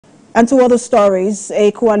And to other stories,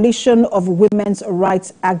 a coalition of women's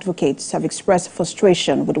rights advocates have expressed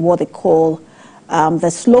frustration with what they call the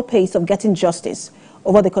slow pace of getting justice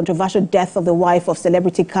over the controversial death of the wife of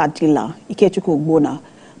celebrity car dealer Ogbonna,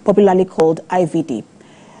 popularly called IVD.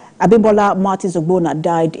 Abimbola Martins Ogbonna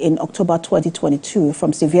died in October 2022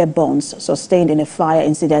 from severe burns sustained in a fire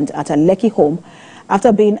incident at her Lekki home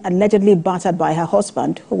after being allegedly battered by her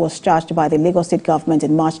husband, who was charged by the Lagos State government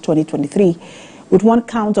in March 2023 with one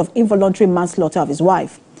count of involuntary manslaughter of his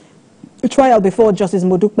wife. The trial before Justice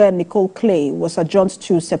Modupe Nicole Clay was adjourned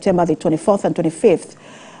to September the 24th and 25th.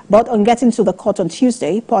 But on getting to the court on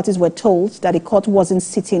Tuesday, parties were told that the court wasn't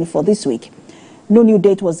sitting for this week. No new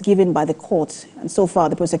date was given by the court, and so far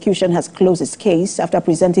the prosecution has closed its case after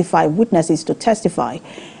presenting 5 witnesses to testify,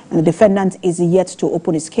 and the defendant is yet to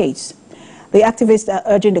open his case. The activists are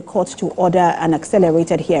urging the court to order an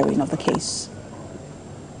accelerated hearing of the case.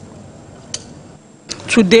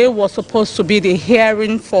 Today was supposed to be the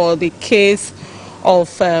hearing for the case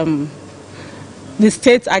of the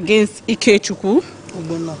state against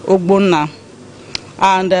Ogbonna.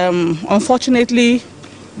 And unfortunately,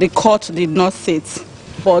 the court did not sit.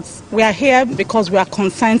 But we are here because we are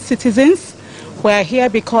concerned citizens. We are here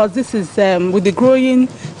because this is with the growing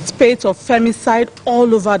spate of femicide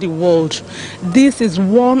all over the world. This is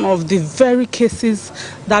one of the very cases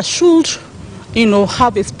that should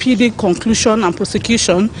have a speedy conclusion and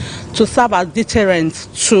prosecution to serve as deterrent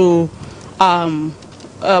to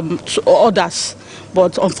others.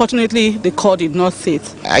 But unfortunately, the court did not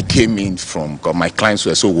sit. I came in because my clients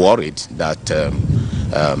were so worried that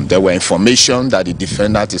there were information that the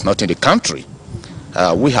defendant is not in the country.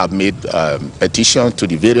 We have made petitions to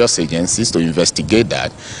the various agencies to investigate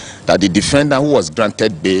that the defendant who was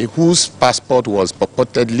granted bail, whose passport was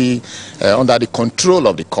purportedly under the control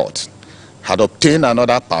of the court, had obtained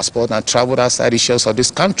another passport and traveled outside the shores of this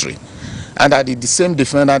country. And that the same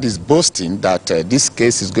defendant is boasting that this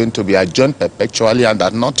case is going to be adjourned perpetually and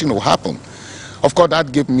that nothing will happen. Of course,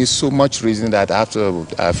 that gave me so much reason that after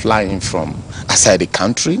flying from outside the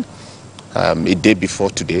country a day before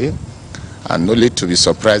today, and only to be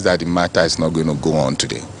surprised that the matter is not going to go on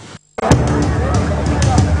today.